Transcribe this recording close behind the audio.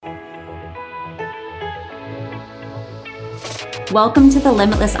Welcome to the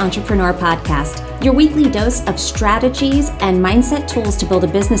Limitless Entrepreneur Podcast, your weekly dose of strategies and mindset tools to build a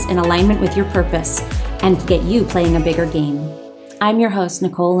business in alignment with your purpose and get you playing a bigger game. I'm your host,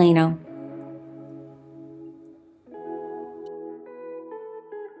 Nicole Lano.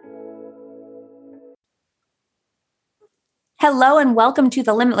 Hello and welcome to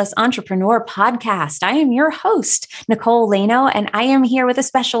the Limitless Entrepreneur Podcast. I am your host, Nicole Lano, and I am here with a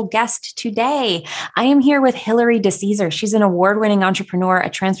special guest today. I am here with Hilary DeCesar. She's an award-winning entrepreneur, a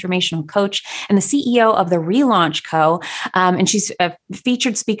transformational coach, and the CEO of the Relaunch Co. And she's a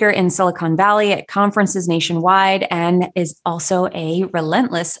featured speaker in Silicon Valley at conferences nationwide and is also a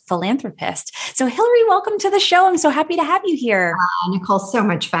relentless philanthropist. So Hilary, welcome to the show. I'm so happy to have you here. Nicole, so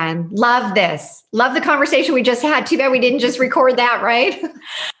much fun. Love this. Love the conversation we just had. Too bad we didn't just record that, right?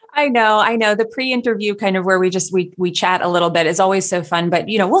 I know. The pre-interview kind of where we chat a little bit is always so fun, but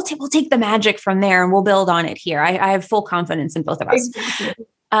we'll take the magic from there and we'll build on it here. I have full confidence in both of us. Exactly.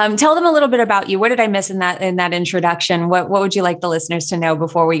 Tell them a little bit about you. What did I miss in that introduction? What would you like the listeners to know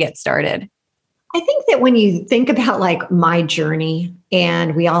before we get started? I think that when you think about like my journey,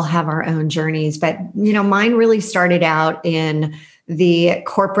 and we all have our own journeys, but mine really started out in the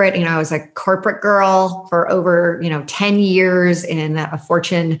corporate, I was a corporate girl for over, 10 years in a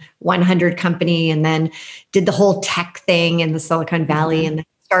Fortune 100 company, and then did the whole tech thing in the Silicon Valley, and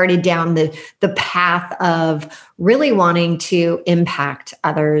started down the path of really wanting to impact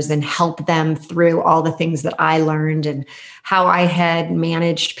others and help them through all the things that I learned and how I had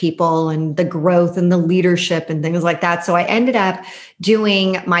managed people and the growth and the leadership and things like that. So I ended up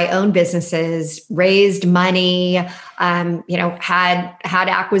doing my own businesses, raised money, had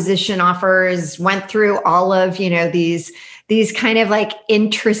acquisition offers, went through all of, these kind of like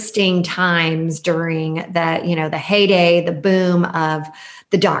interesting times during the heyday, the boom of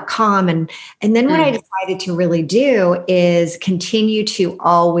the .com. And then what I decided to really do is continue to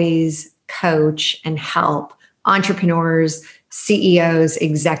always coach and help entrepreneurs, CEOs,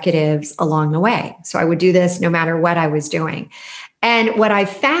 executives along the way. So I would do this no matter what I was doing. And what I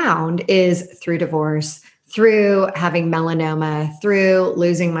found is through divorce, through having melanoma, through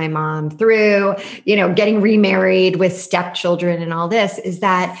losing my mom, through, getting remarried with stepchildren and all this, is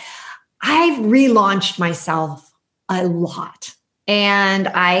that I've relaunched myself a lot. And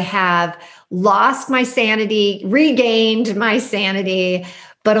I have lost my sanity, regained my sanity.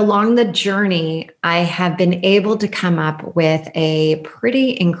 But along the journey, I have been able to come up with a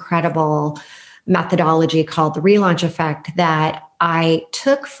pretty incredible methodology called the Relaunch Effect that I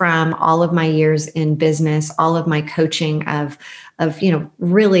took from all of my years in business, all of my coaching of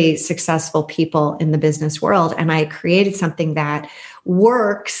really successful people in the business world. And I created something that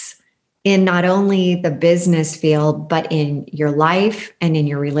works in not only the business field, but in your life and in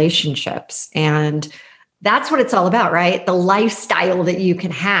your relationships. And that's what it's all about, right? The lifestyle that you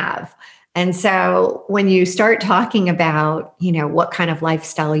can have. And so when you start talking about, what kind of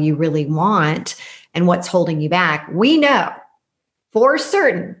lifestyle you really want and what's holding you back, we know for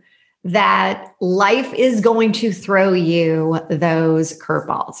certain that life is going to throw you those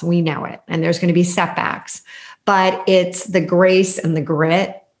curveballs. We know it. And there's going to be setbacks, but it's the grace and the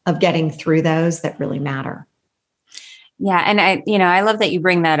grit of getting through those that really matter. Yeah. And I love that you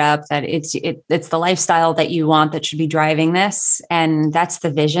bring that up, that it's the lifestyle that you want that should be driving this. And that's the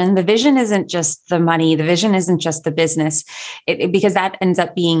vision. The vision isn't just the money. The vision isn't just the business, because that ends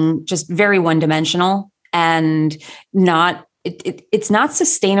up being just very one-dimensional and it's not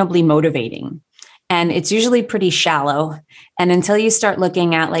sustainably motivating. And it's usually pretty shallow. And until you start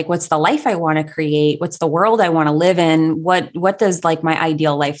looking at like, what's the life I want to create? What's the world I want to live in? What does like my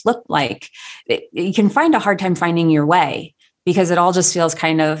ideal life look like? You can find a hard time finding your way because it all just feels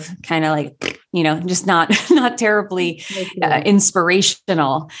kind of like, just not terribly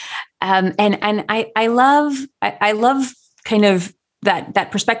inspirational. And I love kind of that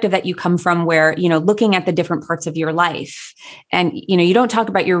perspective that you come from where, looking at the different parts of your life and, you don't talk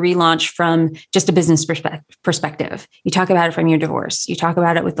about your relaunch from just a business perspective. You talk about it from your divorce. You talk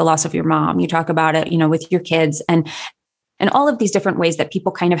about it with the loss of your mom. You talk about it, with your kids and all of these different ways that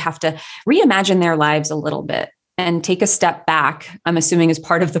people kind of have to reimagine their lives a little bit and take a step back. I'm assuming as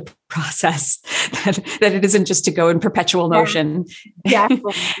part of the process that it isn't just to go in perpetual motion. Yeah.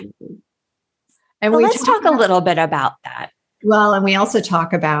 And let's talk a little bit about that. Well, and we also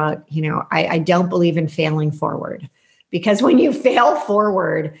talk about, I don't believe in failing forward, because when you fail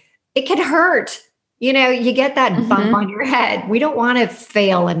forward, it can hurt. You get that bump on your head. We don't want to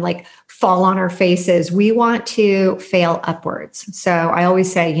fail and like fall on our faces. We want to fail upwards. So I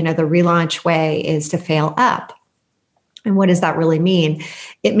always say, the relaunch way is to fail up. And what does that really mean?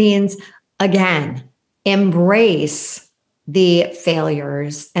 It means, again, embrace the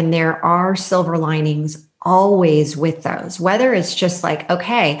failures, and there are silver linings always with those, whether it's just like,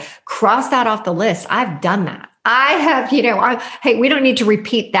 okay, cross that off the list. I've done that. I have, hey, we don't need to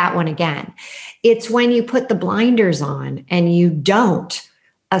repeat that one again. It's when you put the blinders on and you don't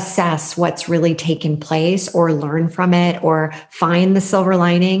assess what's really taken place or learn from it or find the silver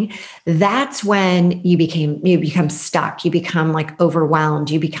lining. That's when you become stuck. You become like overwhelmed.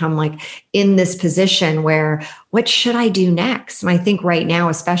 You become like in this position where, what should I do next? And I think right now,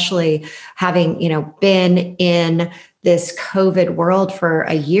 especially having, been in this COVID world for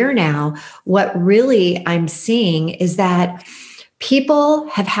a year now, what really I'm seeing is that people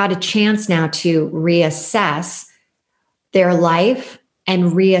have had a chance now to reassess their life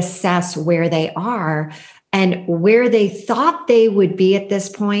and reassess where they are and where they thought they would be at this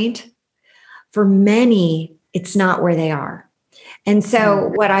point. For many, it's not where they are. And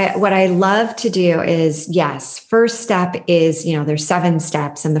so what I love to do is, yes, first step is, there's 7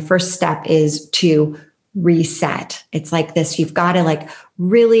 steps. And the first step is to reset. It's like this. You've got to like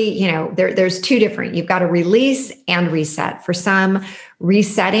really, there's 2 different, you've got to release and reset. For some,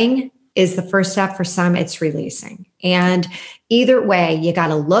 resetting is the first step. For some, it's releasing. And either way, you got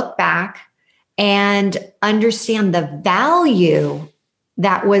to look back and understand the value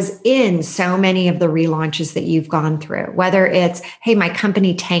that was in so many of the relaunches that you've gone through, whether it's, hey, my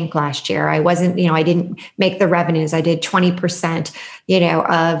company tanked last year. I wasn't, I didn't make the revenues. I did 20%,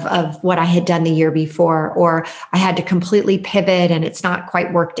 of what I had done the year before, or I had to completely pivot and it's not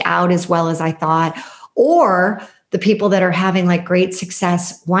quite worked out as well as I thought, or the people that are having like great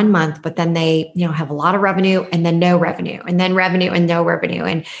success one month, but then they, have a lot of revenue and then no revenue and then revenue and no revenue.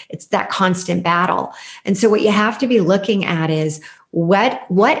 And it's that constant battle. And so what you have to be looking at is what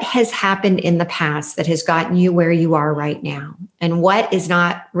has happened in the past that has gotten you where you are right now, and what is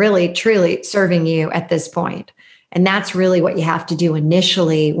not really truly serving you at this point. And that's really what you have to do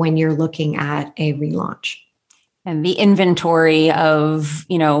initially when you're looking at a relaunch. And the inventory of,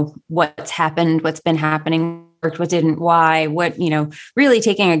 what's happened, what's been happening, what didn't, why, what, really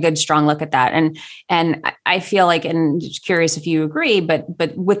taking a good, strong look at that. And I feel like, and just curious if you agree, but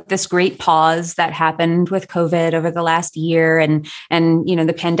with this great pause that happened with COVID over the last year and,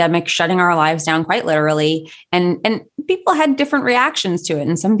 the pandemic shutting our lives down quite literally, and people had different reactions to it.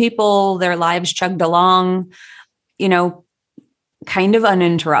 And some people, their lives chugged along, kind of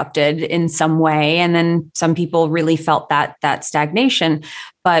uninterrupted in some way. And then some people really felt that stagnation.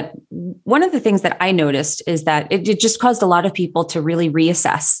 But one of the things that I noticed is that it just caused a lot of people to really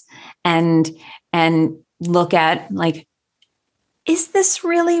reassess and look at like, is this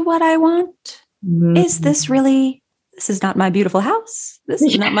really what I want? Mm-hmm. Is this is not my beautiful house. This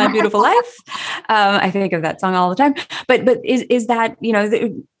is not my beautiful life. I think of that song all the time, but is that,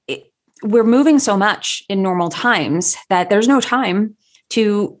 we're moving so much in normal times that there's no time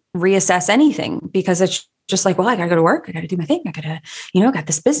to reassess anything, because it's just like, well, I got to go to work. I got to do my thing. I got to, got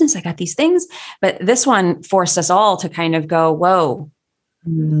this business. I got these things. But this one forced us all to kind of go, whoa,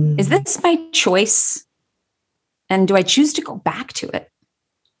 is this my choice? And do I choose to go back to it?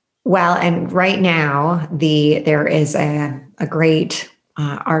 Well, and right now, there is a great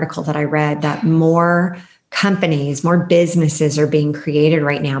article that I read that more companies, more businesses are being created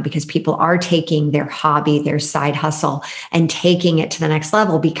right now because people are taking their hobby, their side hustle, and taking it to the next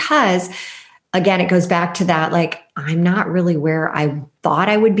level. Because again, it goes back to that, like, I'm not really where I thought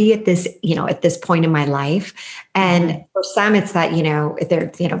I would be at this, at this point in my life. And for some, it's that, if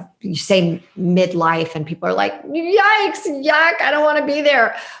they're, you say midlife and people are like, yikes, yuck, I don't want to be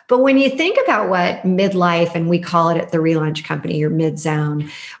there. But when you think about what midlife, and we call it at the Relaunch Company, your mid-zone,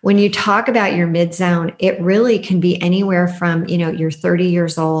 when you talk about your mid-zone, it really can be anywhere from, you're 30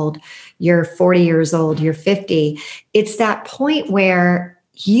 years old, you're 40 years old, you're 50. It's that point where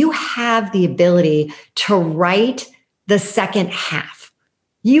you have the ability to write the second half.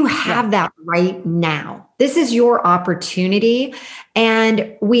 You have that right now. This is your opportunity.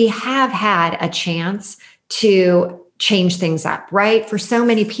 And we have had a chance to change things up, right? For so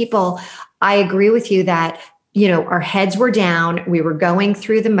many people, I agree with you that, our heads were down. We were going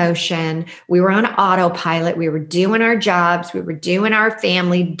through the motion. We were on autopilot. We were doing our jobs. We were doing our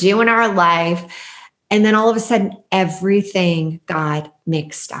family, doing our life. And then all of a sudden, everything got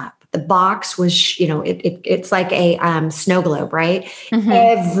mixed up. The box was, it's like a snow globe, right? Mm-hmm.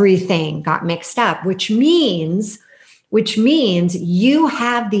 Everything got mixed up, which means you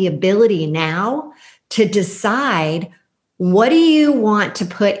have the ability now to decide, what do you want to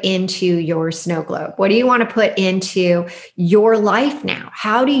put into your snow globe? What do you want to put into your life now?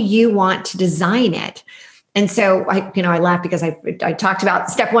 How do you want to design it? And so I laugh because I talked about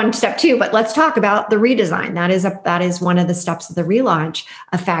step 1, step 2, but let's talk about the redesign. That is one of the steps of the relaunch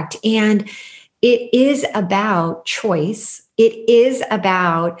effect. And it is about choice. It is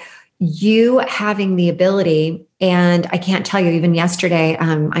about you having the ability. And I can't tell you, even yesterday,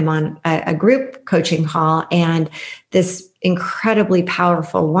 I'm on a group coaching call, and this incredibly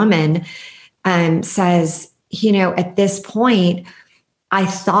powerful woman says, at this point, I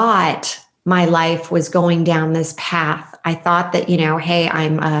thought my life was going down this path. I thought that, hey,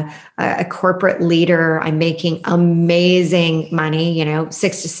 I'm a corporate leader. I'm making amazing money,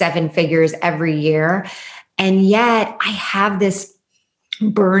 6 to 7 figures every year. And yet I have this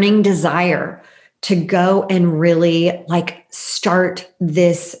burning desire to go and really start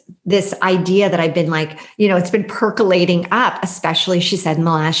this idea that I've been it's been percolating up, especially, she said, in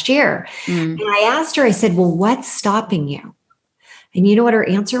the last year. And I asked her, I said, well, what's stopping you? And you know what her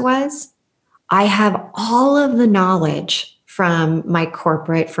answer was? I have all of the knowledge from my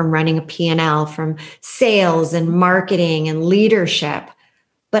corporate, from running a P&L, from sales and marketing and leadership,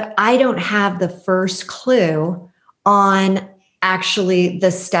 but I don't have the first clue on actually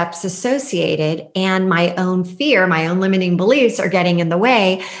the steps associated, and my own fear, my own limiting beliefs are getting in the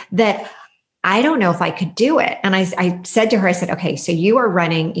way that I don't know if I could do it. And I said to her, I said, okay, so you are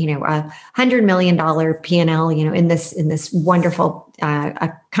running, $100 million P&L, in this wonderful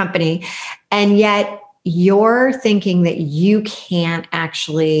company. And yet you're thinking that you can't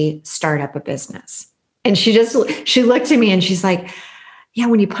actually start up a business. And she looked at me and she's like, yeah,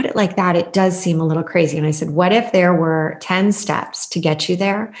 when you put it like that, it does seem a little crazy. And I said, what if there were 10 steps to get you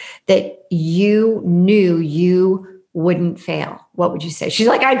there that you knew you wouldn't fail? What would you say? She's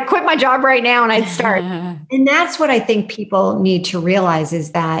like, I'd quit my job right now and I'd start. And that's what I think people need to realize,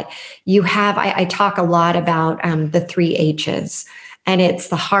 is that you have, I talk a lot about the 3 H's, and it's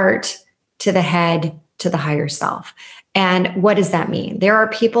the heart to the head to the higher self. And what does that mean? There are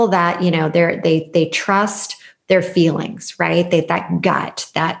people that, they trust their feelings, right? That gut,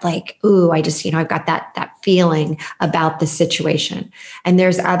 that I just, I've got that feeling about the situation. And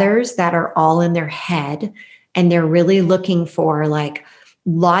there's others that are all in their head, and they're really looking for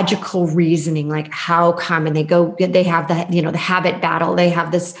logical reasoning, how come, and they have the, the habit battle. They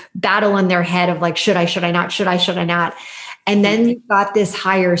have this battle in their head of should I not, should I not? And then you've got this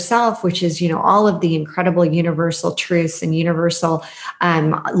higher self, which is, all of the incredible universal truths and universal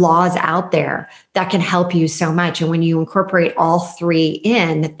laws out there that can help you so much. And when you incorporate all 3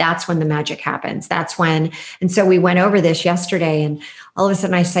 in, that's when the magic happens. And so we went over this yesterday, and all of a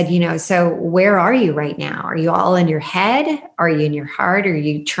sudden I said, so where are you right now? Are you all in your head? Are you in your heart? Are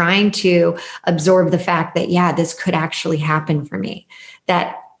you trying to absorb the fact that, yeah, this could actually happen for me?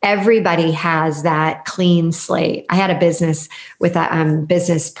 That everybody has that clean slate. I had a business with a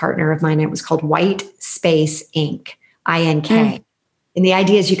business partner of mine. And it was called White Space Ink, INK. And the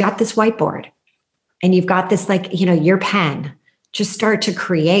idea is, you got this whiteboard and you've got this, your pen. Just start to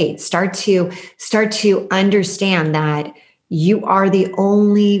create, start to understand that you are the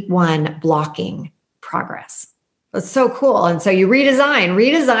only one blocking progress. It's so cool. And so you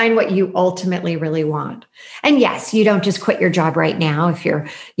redesign what you ultimately really want. And yes, you don't just quit your job right now. If you're,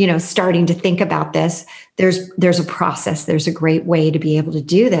 starting to think about this, there's a process. There's a great way to be able to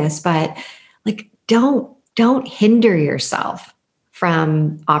do this, but don't hinder yourself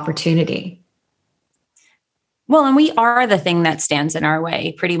from opportunity. Well, and we are the thing that stands in our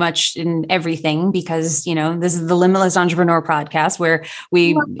way pretty much in everything, because, this is the Limitless Entrepreneur podcast, where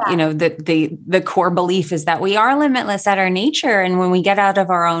we, the core belief is that we are limitless at our nature. And when we get out of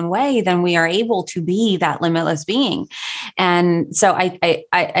our own way, then we are able to be that limitless being. And so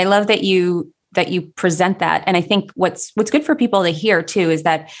I love that you present that. And I think what's good for people to hear too, is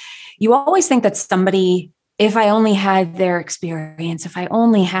that you always think that somebody, if I only had their experience, if I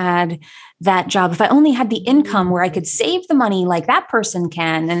only had that job, if I only had the income where I could save the money like that person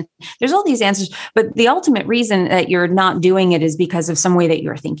can. And there's all these answers, but the ultimate reason that you're not doing it is because of some way that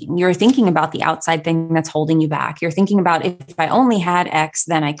you're thinking. You're thinking about the outside thing that's holding you back. You're thinking about, if I only had X,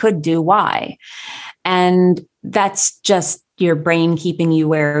 then I could do Y. And that's just your brain keeping you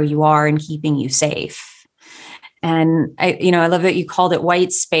where you are and keeping you safe. And I love that you called it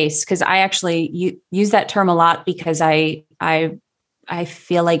white space, because I actually use that term a lot, because I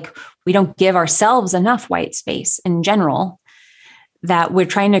feel like we don't give ourselves enough white space in general, that we're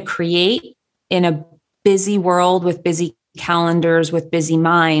trying to create in a busy world with busy calendars, with busy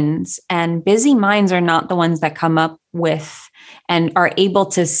minds. And busy minds are not the ones that come up with and are able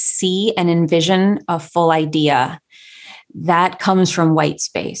to see and envision a full idea. That comes from white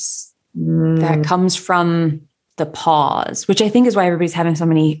space. That comes from the pause, which I think is why everybody's having so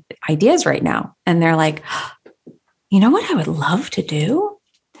many ideas right now. And they're like, you know what I would love to do?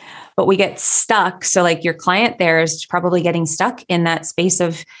 But we get stuck. So like your client there is probably getting stuck in that space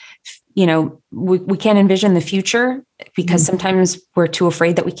of, we can't envision the future because sometimes we're too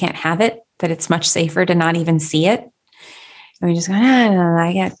afraid that we can't have it, that it's much safer to not even see it. And we just go,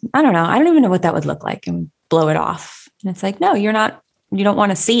 I don't know. I don't even know what that would look like, and blow it off. And it's like, no, you don't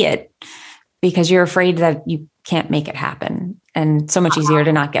want to see it because you're afraid that you can't make it happen. And so much easier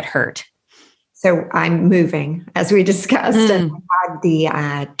to not get hurt. So I'm moving, as we discussed, and I had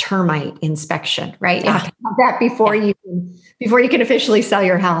the termite inspection, right? You have to have that before you can officially sell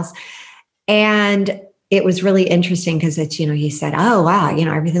your house. And it was really interesting because it's, he said, oh, wow,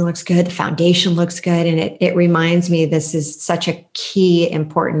 everything looks good. The foundation looks good. And it reminds me, this is such a key,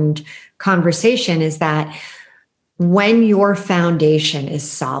 important conversation, is that when your foundation is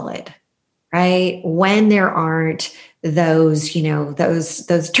solid, right? When there aren't those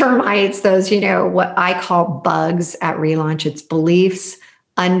termites, what I call bugs at relaunch, it's beliefs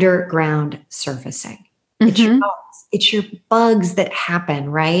underground surfacing. It's your bugs that happen,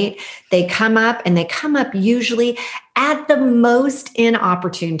 right? They come up usually at the most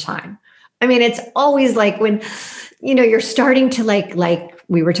inopportune time. I mean, it's always like when, you're starting to like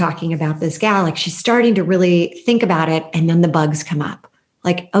we were talking about this gal, like she's starting to really think about it. And then the bugs come up.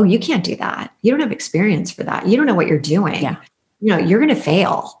 Like, oh, you can't do that. You don't have experience for that. You don't know what you're doing. Yeah. You're going to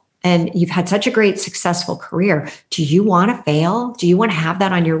fail. And you've had such a great, successful career. Do you want to fail? Do you want to have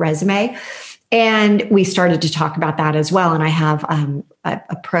that on your resume? And we started to talk about that as well. And I have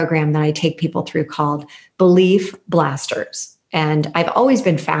a program that I take people through called Belief Blasters. And I've always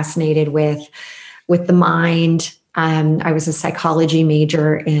been fascinated with the mind. I was a psychology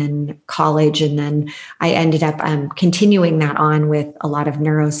major in college, and then I ended up continuing that on with a lot of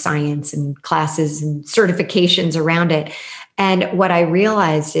neuroscience and classes and certifications around it. And what I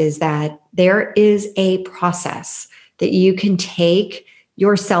realized is that there is a process that you can take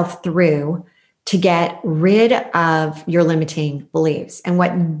yourself through to get rid of your limiting beliefs. And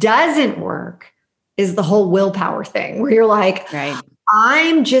what doesn't work is the whole willpower thing, where you're like, right.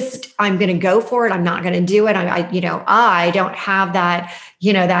 I'm going to go for it. I'm not going to do it. I don't have that,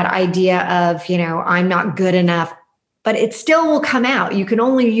 that idea of, I'm not good enough, but it still will come out. You can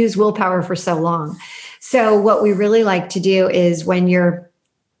only use willpower for so long. So what we really like to do is when you're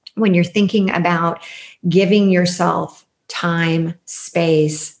thinking about giving yourself time,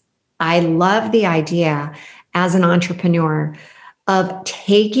 space, I love the idea as an entrepreneur of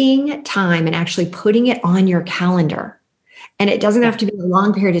taking time and actually putting it on your calendar. And it doesn't have to be a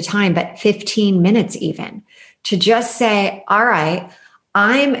long period of time, but 15 minutes even, to just say, all right,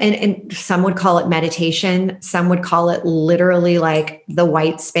 and some would call it meditation. Some would call it literally like the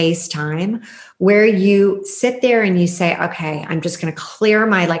white space time, where you sit there and you say, okay, I'm just going to clear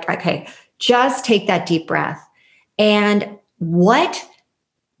just take that deep breath. And what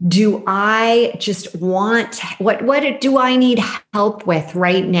do I just want? What do I need help with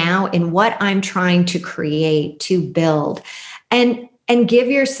right now in what I'm trying to create, to build? And give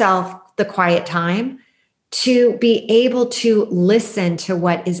yourself the quiet time to be able to listen to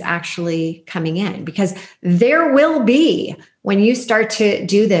what is actually coming in. Because there will be, when you start to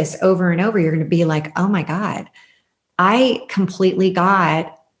do this over and over, you're going to be like, oh my God, I completely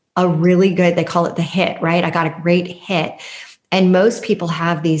got a really good, they call it the hit, right? I got a great hit. And most people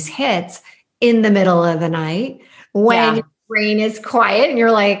have these hits in the middle of the night when your brain is quiet and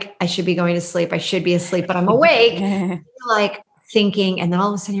you're like, I should be going to sleep. I should be asleep, but I'm awake. You're like thinking, and then all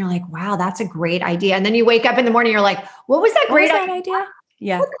of a sudden you're like, wow, that's a great idea. And then you wake up in the morning, you're like, what was that great idea?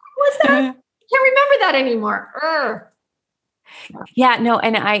 Yeah. What was that? I can't remember that anymore. Urgh. Yeah, no.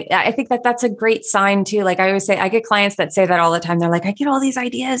 And I think that's a great sign too. Like I always say, I get clients that say that all the time. They're like, I get all these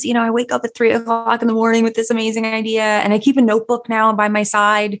ideas. I wake up at 3:00 in the morning with this amazing idea. And I keep a notebook now by my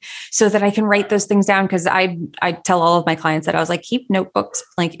side so that I can write those things down. Cause I tell all of my clients that I was like, keep notebooks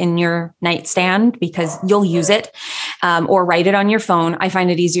like in your nightstand because you'll use it, or write it on your phone. I find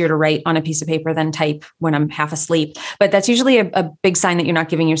it easier to write on a piece of paper than type when I'm half asleep. But that's usually a big sign that you're not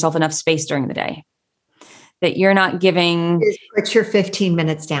giving yourself enough space during the day. That you're not giving. Put your 15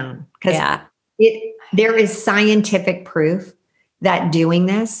 minutes down, because there is scientific proof that doing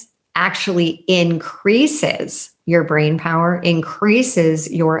this actually increases your brain power,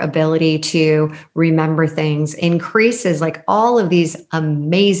 increases your ability to remember things, increases like all of these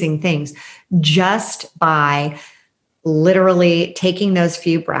amazing things just by literally taking those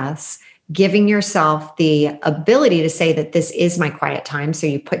few breaths, giving yourself the ability to say that this is my quiet time. So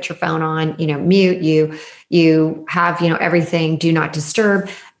you put your phone on, mute, you have, everything, do not disturb.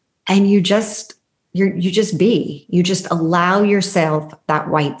 And you just you just be, you just allow yourself that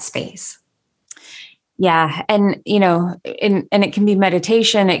white space. Yeah. And, and it can be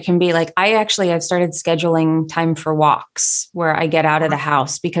meditation. It can be like, I've started scheduling time for walks where I get out of the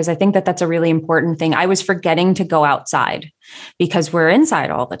house, because I think that that's a really important thing. I was forgetting to go outside because we're inside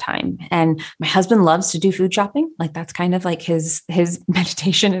all the time. And my husband loves to do food shopping. Like that's kind of like his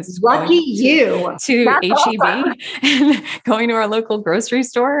meditation is lucky you to HEB and going to our local grocery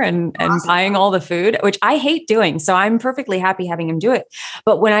store and buying all the food, which I hate doing. So I'm perfectly happy having him do it.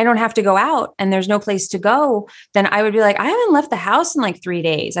 But when I don't have to go out and there's no place to go, then I would be like, I haven't left the house in like 3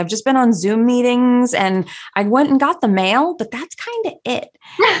 days. I've just been on Zoom meetings and I went and got the mail, but that's kind of it.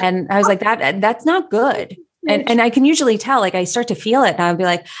 And I was like, that's not good. And I can usually tell, like I start to feel it and I'll be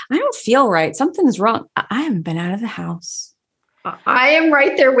like, I don't feel right. Something's wrong. I haven't been out of the house. I am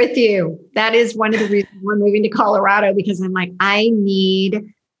right there with you. That is one of the reasons we're moving to Colorado, because I'm like, I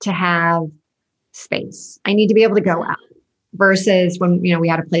need to have space. I need to be able to go out versus when, we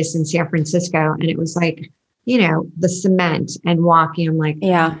had a place in San Francisco and it was like, the cement and walking. I'm like,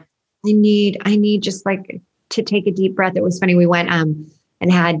 yeah, I need just like to take a deep breath. It was funny. We went,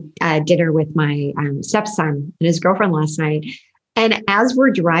 and had dinner with my stepson and his girlfriend last night. And as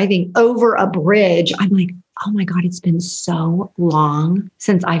we're driving over a bridge, I'm like, oh my God, it's been so long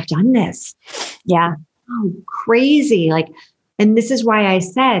since I've done this. Yeah. Oh, crazy. Like, and this is why I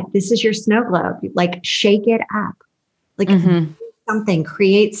said, this is your snow globe. Like, shake it up. Like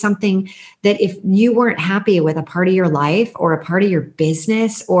create something that if you weren't happy with a part of your life or a part of your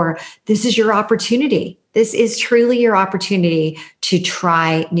business, or this is your opportunity. This is truly your opportunity to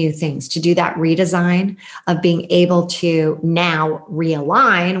try new things, to do that redesign of being able to now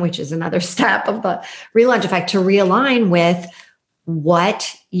realign, which is another step of the relaunch effect, to realign with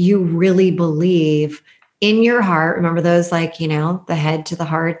what you really believe in your heart. Remember those, like, the head to the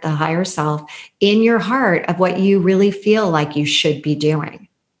heart, the higher self, in your heart of what you really feel like you should be doing.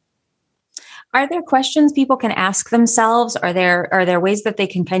 Are there questions people can ask themselves? Are there ways that they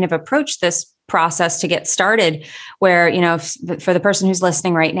can kind of approach this process to get started where, for the person who's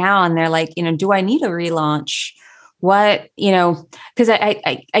listening right now and they're like, do I need a relaunch? What, because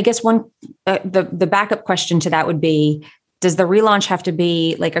I guess the backup question to that would be, does the relaunch have to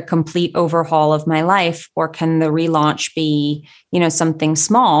be like a complete overhaul of my life? Or can the relaunch be, something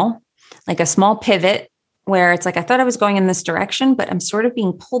small, like a small pivot where it's like, I thought I was going in this direction, but I'm sort of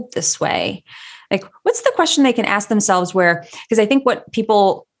being pulled this way. Like, what's the question they can ask themselves because I think what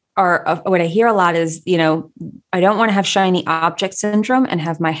I hear a lot is, I don't want to have shiny object syndrome and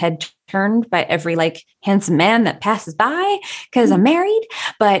have my head turned by every like handsome man that passes by because I'm married.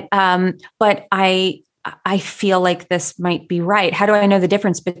 But I feel like this might be right. How do I know the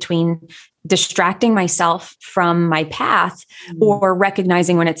difference between distracting myself from my path or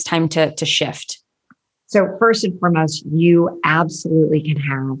recognizing when it's time to shift? So first and foremost, you absolutely can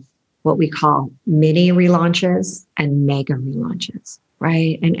have what we call mini relaunches and mega relaunches,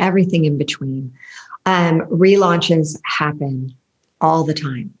 right? And everything in between. Relaunches happen all the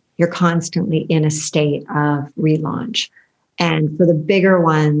time. You're constantly in a state of relaunch. And for the bigger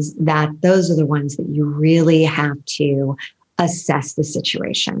ones, those are the ones that you really have to assess the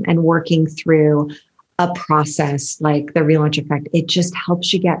situation, and working through a process like the relaunch effect. It just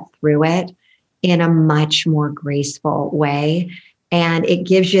helps you get through it in a much more graceful way. And it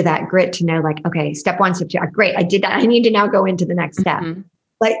gives you that grit to know, like, okay, step one, step two, great, I did that. I need to now go into the next step.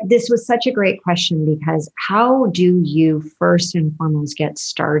 But this was such a great question, because how do you first and foremost get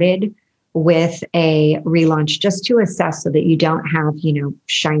started with a relaunch, just to assess so that you don't have,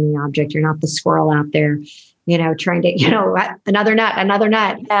 shiny object. You're not the squirrel out there, trying to, another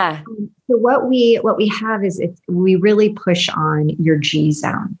nut. Yeah. So what we have is we really push on your G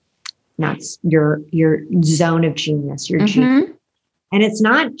zone. That's your zone of genius, your G. And it's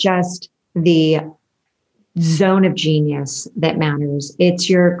not just the zone of genius that matters. It's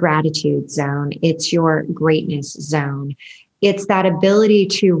your gratitude zone. It's your greatness zone. It's that ability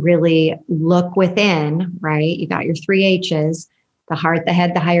to really look within, right? You got your 3 H's, the heart, the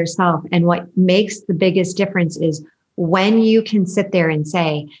head, the higher self. And what makes the biggest difference is when you can sit there and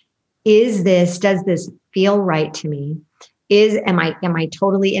say, does this feel right to me? Am I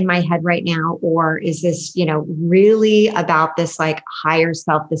totally in my head right now? Or is this, really about this like higher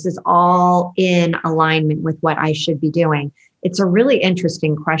self? This is all in alignment with what I should be doing. It's a really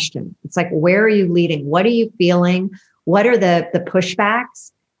interesting question. It's like, where are you leading? What are you feeling? What are the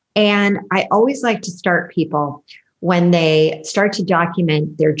pushbacks? And I always like to start people when they start to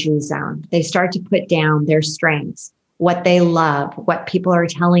document their G zone. They start to put down their strengths, what they love, what people are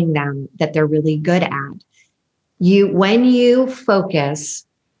telling them that they're really good at. When you focus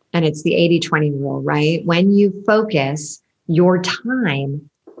and it's the 80-20 rule, right? When you focus your time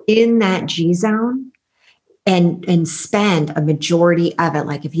in that G zone and spend a majority of it,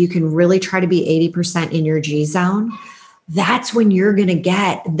 like if you can really try to be 80% in your G zone, that's when you're going to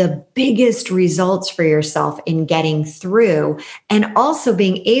get the biggest results for yourself in getting through, and also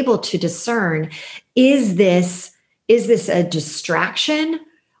being able to discern, is this a distraction,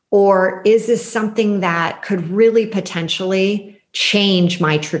 or is this something that could really potentially change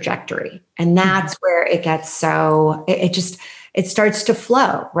my trajectory? And that's where it gets so, it starts to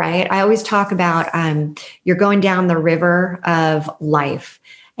flow, right? I always talk about you're going down the river of life,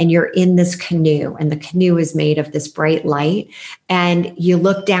 and you're in this canoe, and the canoe is made of this bright light, and you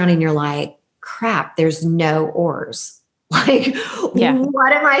look down and you're like, crap, there's no oars. Like,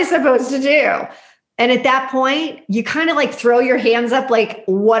 what am I supposed to do? And at that point, you kind of like throw your hands up, like,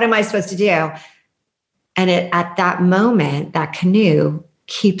 what am I supposed to do? And at that moment, that canoe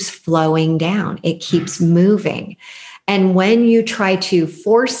keeps flowing down. It keeps moving. And when you try to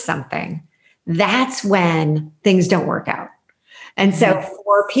force something, that's when things don't work out. And so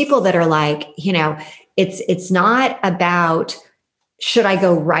for people that are like, it's not about, should I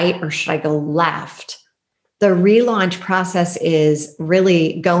go right or should I go left? The relaunch process is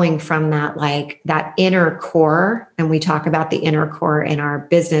really going from that inner core. And we talk about the inner core in our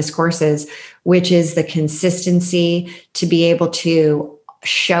business courses, which is the consistency to be able to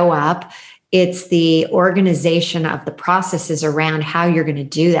show up. It's the organization of the processes around how you're going to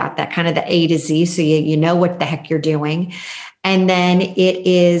do that kind of the A to Z. So you know what the heck you're doing. And then it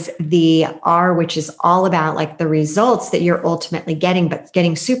is the R, which is all about like the results that you're ultimately getting, but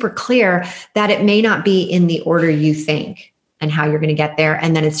getting super clear that it may not be in the order you think and how you're going to get there.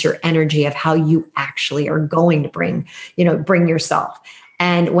 And then it's your energy of how you actually are going to bring yourself.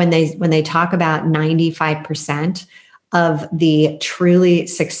 And when they talk about 95% of the truly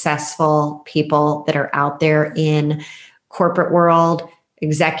successful people that are out there in corporate world,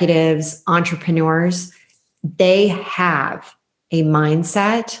 executives, entrepreneurs, they have a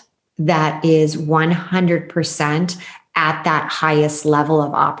mindset that is 100% at that highest level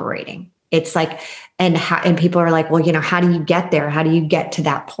of operating. It's like, and people are like, well, how do you get there? How do you get to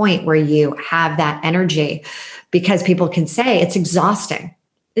that point where you have that energy? Because people can say it's exhausting.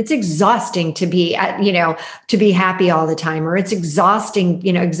 It's exhausting to be, to be happy all the time, or it's exhausting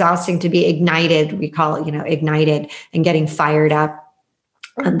to be ignited. We call it, ignited and getting fired up.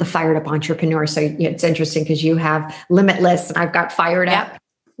 I'm the fired up entrepreneur. So it's interesting because you have limitless and I've got fired up.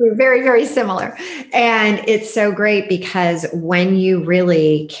 We're very, very similar. And it's so great because when you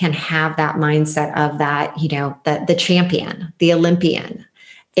really can have that mindset of that, the champion, the Olympian,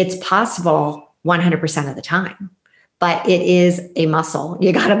 it's possible 100% of the time. But it is a muscle.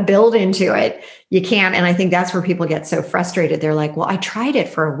 You got to build into it. You can't. And I think that's where people get so frustrated. They're like, well, I tried it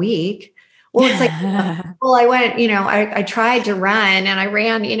for a week. Well, it's like, well, I went, I tried to run and I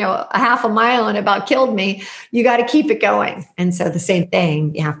ran, a half a mile and it about killed me. You got to keep it going. And so the same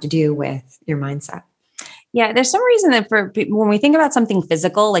thing you have to do with your mindset. Yeah, there's some reason that when we think about something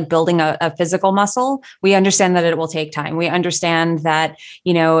physical, like building a physical muscle, we understand that it will take time. We understand that,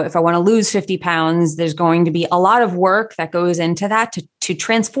 if I want to lose 50 pounds, there's going to be a lot of work that goes into that to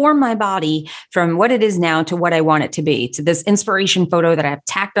transform my body from what it is now to what I want it to be, to this inspiration photo that I have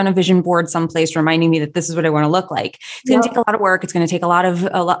tacked on a vision board someplace, reminding me that this is what I want to look like. It's going to take a lot of work. It's going to take a lot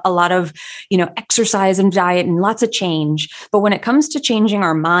of exercise and diet and lots of change. But when it comes to changing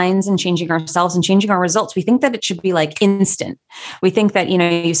our minds and changing ourselves and changing our results, we think that it should be like instant. We think that,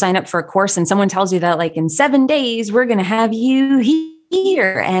 you sign up for a course and someone tells you that like in 7 days, we're going to have you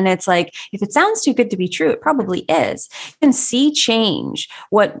here. And it's like, if it sounds too good to be true, it probably is. You can see change.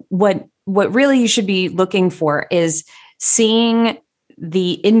 What really you should be looking for is seeing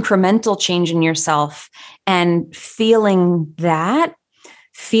the incremental change in yourself and feeling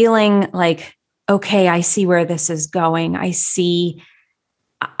like, okay, I see where this is going.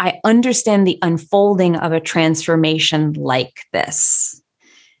 I understand the unfolding of a transformation like this.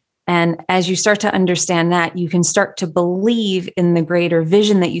 And as you start to understand that, you can start to believe in the greater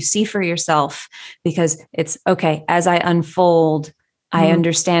vision that you see for yourself, because it's okay. As I unfold, I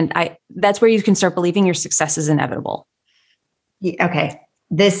understand. That's where you can start believing your success is inevitable. Okay.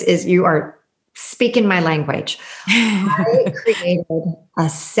 You are speaking my language. I created a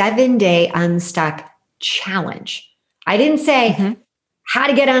 7-day unstuck challenge. I didn't say how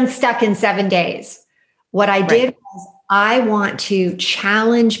to get unstuck in 7 days. What I did was I want to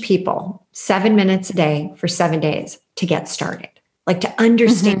challenge people 7 minutes a day for 7 days to get started, like to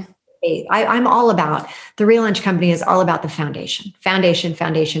understand I'm all about the Relaunch Company is all about the foundation,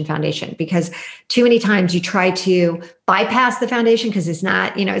 because too many times you try to bypass the foundation because it's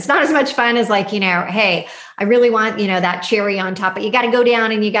not, it's not as much fun as like, hey, I really want, that cherry on top, but you got to go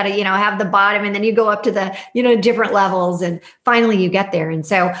down and you got to, have the bottom and then you go up to the, different levels and finally you get there. And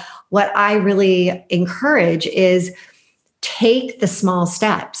so what I really encourage is take the small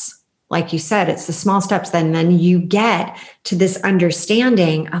steps. Like you said, it's the small steps. Then you get to this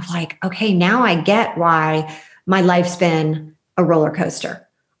understanding of like, okay, now I get why my life's been a roller coaster.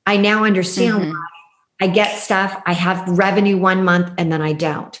 I now understand why I get stuff. I have revenue 1 month and then I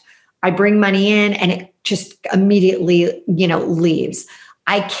don't. I bring money in and it just immediately, leaves.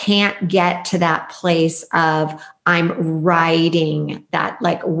 I can't get to that place of I'm riding that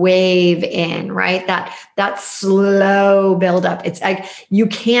like wave in, right? That slow buildup. It's like, you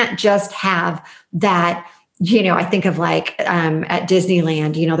can't just have that, I think of like at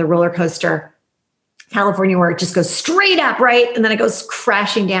Disneyland, the roller coaster, California, where it just goes straight up, right? And then it goes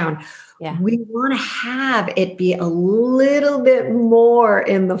crashing down. Yeah. We want to have it be a little bit more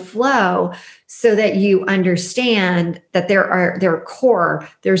in the flow so that you understand that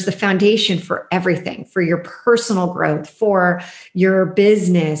there's the foundation for everything, for your personal growth, for your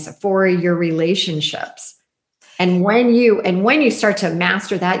business, for your relationships. And when you start to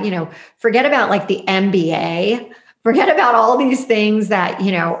master that, forget about like the MBA, forget about all these things that,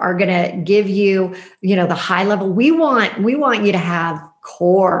 are going to give you, the high level. We want you to have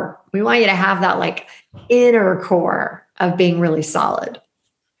core. We want you to have that like inner core of being really solid.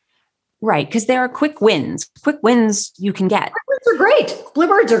 Right. Because there are quick wins. Quick wins you can get. Quick wins are great.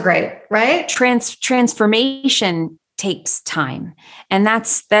 Bluebirds are great, right? Transformation takes time. And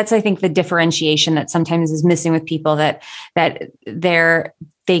that's I think the differentiation that sometimes is missing with people, that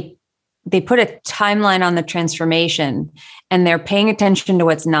they put a timeline on the transformation and they're paying attention to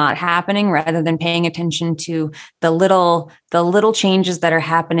what's not happening rather than paying attention to the little changes that are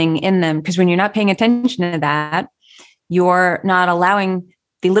happening in them. Because when you're not paying attention to that, you're not allowing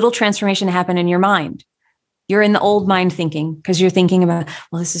the little transformation to happen in your mind. You're in the old mind thinking because you're thinking about,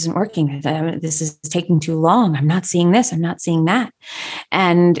 well, this isn't working. This is taking too long. I'm not seeing this. I'm not seeing that.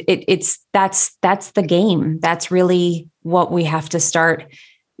 And that's the game. That's really what we have to start.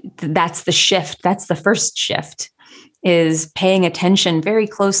 That's the shift. That's the first shift, is paying attention very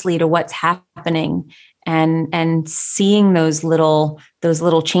closely to what's happening and seeing those little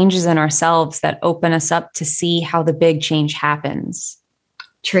changes in ourselves that open us up to see how the big change happens.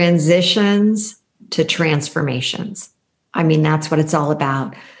 Transitions to transformations. I mean, that's what it's all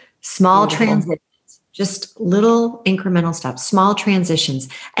about. Small transitions, just little incremental steps, small transitions.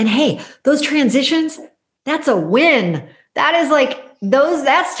 And hey, those transitions, that's a win. That is like,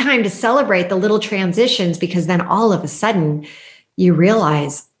 that's time to celebrate the little transitions, because then all of a sudden you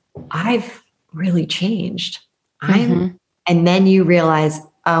realize I've really changed. And then you realize,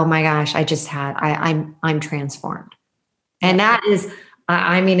 oh my gosh, I'm transformed. And that is,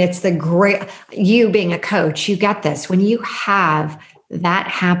 it's the great, you being a coach, you get this. When you have that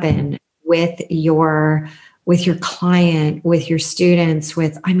happen with your client, with your students,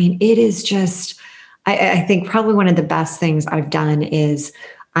 it is just, I think probably one of the best things I've done is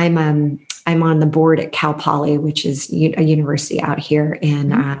I'm on the board at Cal Poly, which is a university out here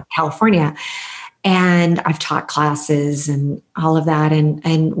in California. And I've taught classes and all of that.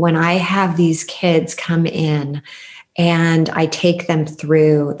 And when I have these kids come in and I take them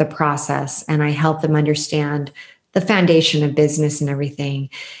through the process and I help them understand the foundation of business and everything,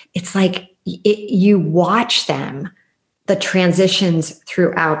 it's like you watch them, the transitions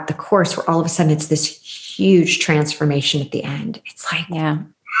throughout the course, where all of a sudden it's this huge transformation at the end. It's like,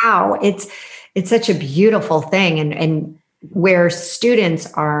 wow, it's such a beautiful thing. And where students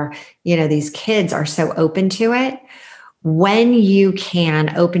are, these kids are so open to it. When you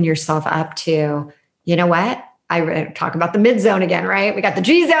can open yourself up to, what? I talk about the mid zone again, right? We got the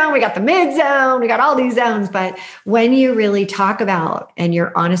G zone, we got the mid zone, we got all these zones. But when you really talk about and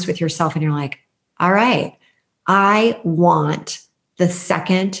you're honest with yourself and you're like, all right, I want the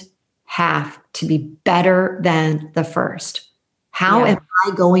second half to be better than the first. How am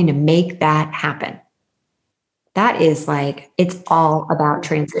I going to make that happen? That is like, it's all about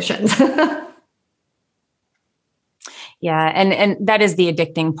transitions. Yeah. And that is the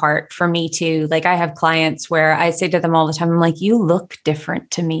addicting part for me too. Like, I have clients where I say to them all the time, I'm like, you look different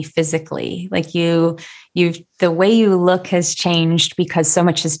to me physically. Like the way you look has changed because so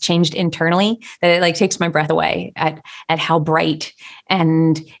much has changed internally that it like takes my breath away at how bright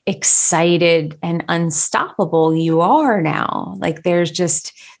and excited and unstoppable you are now. Like there's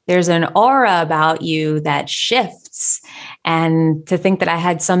an aura about you that shifts. And to think that I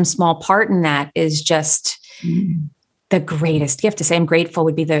had some small part in that is just the greatest gift. To say I'm grateful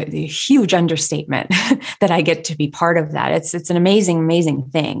would be the huge understatement that I get to be part of that. It's an amazing, amazing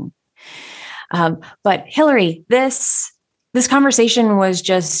thing. But Hillary, this conversation was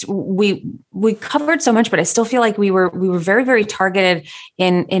just, we covered so much, but I still feel like we were very, very targeted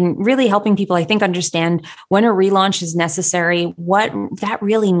in really helping people, I think, understand when a relaunch is necessary, what that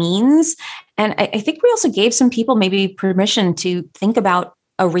really means. And I think we also gave some people maybe permission to think about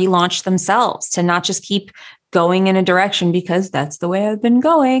a relaunch themselves, to not just keep going in a direction because that's the way I've been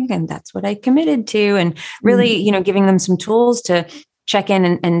going and that's what I committed to. And really, giving them some tools to check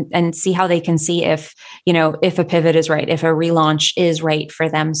in and see how they can see if a pivot is right, if a relaunch is right for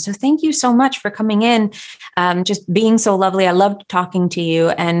them. So thank you so much for coming in, just being so lovely. I loved talking to you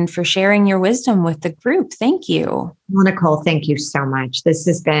and for sharing your wisdom with the group. Thank you. Well, Nicole, thank you so much. This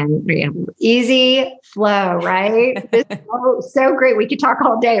has been easy flow, right? This is so great. We could talk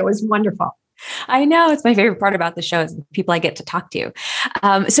all day. It was wonderful. I know. It's my favorite part about the show is the people I get to talk to.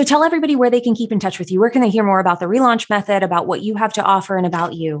 So tell everybody where they can keep in touch with you. Where can they hear more about the relaunch method, about what you have to offer and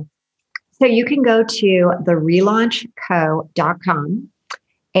about you? So you can go to therelaunchco.com.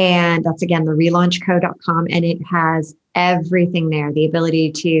 And that's again, therelaunchco.com. And it has everything there. The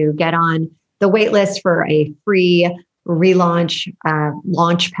ability to get on the wait list for a free relaunch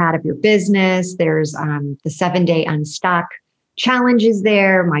launch pad of your business. There's the 7-day unstuck challenges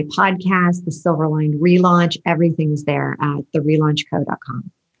there, my podcast, the Silverline Relaunch, everything's there at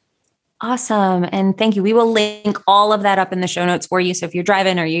therelaunchco.com. Awesome. And thank you. We will link all of that up in the show notes for you. So if you're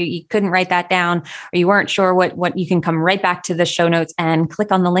driving or you couldn't write that down or you weren't sure what you can come right back to the show notes and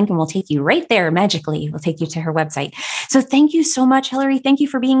click on the link and we'll take you right there magically. We'll take you to her website. So thank you so much, Hillary. Thank you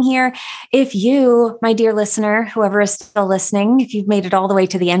for being here. If you, my dear listener, whoever is still listening, if you've made it all the way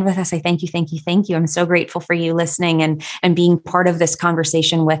to the end with us, I thank you, thank you, thank you. I'm so grateful for you listening and being part of this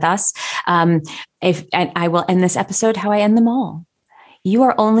conversation with us. And I will end this episode how I end them all. You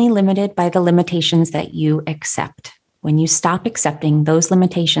are only limited by the limitations that you accept. When you stop accepting those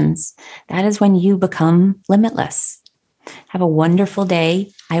limitations, that is when you become limitless. Have a wonderful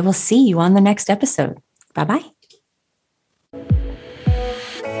day. I will see you on the next episode. Bye-bye.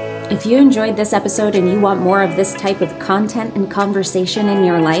 If you enjoyed this episode and you want more of this type of content and conversation in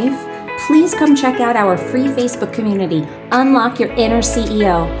your life, please come check out our free Facebook community, Unlock Your Inner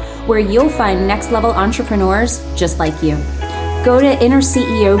CEO, where you'll find next-level entrepreneurs just like you. Go to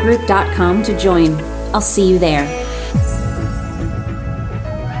innerceogroup.com to join. I'll see you there.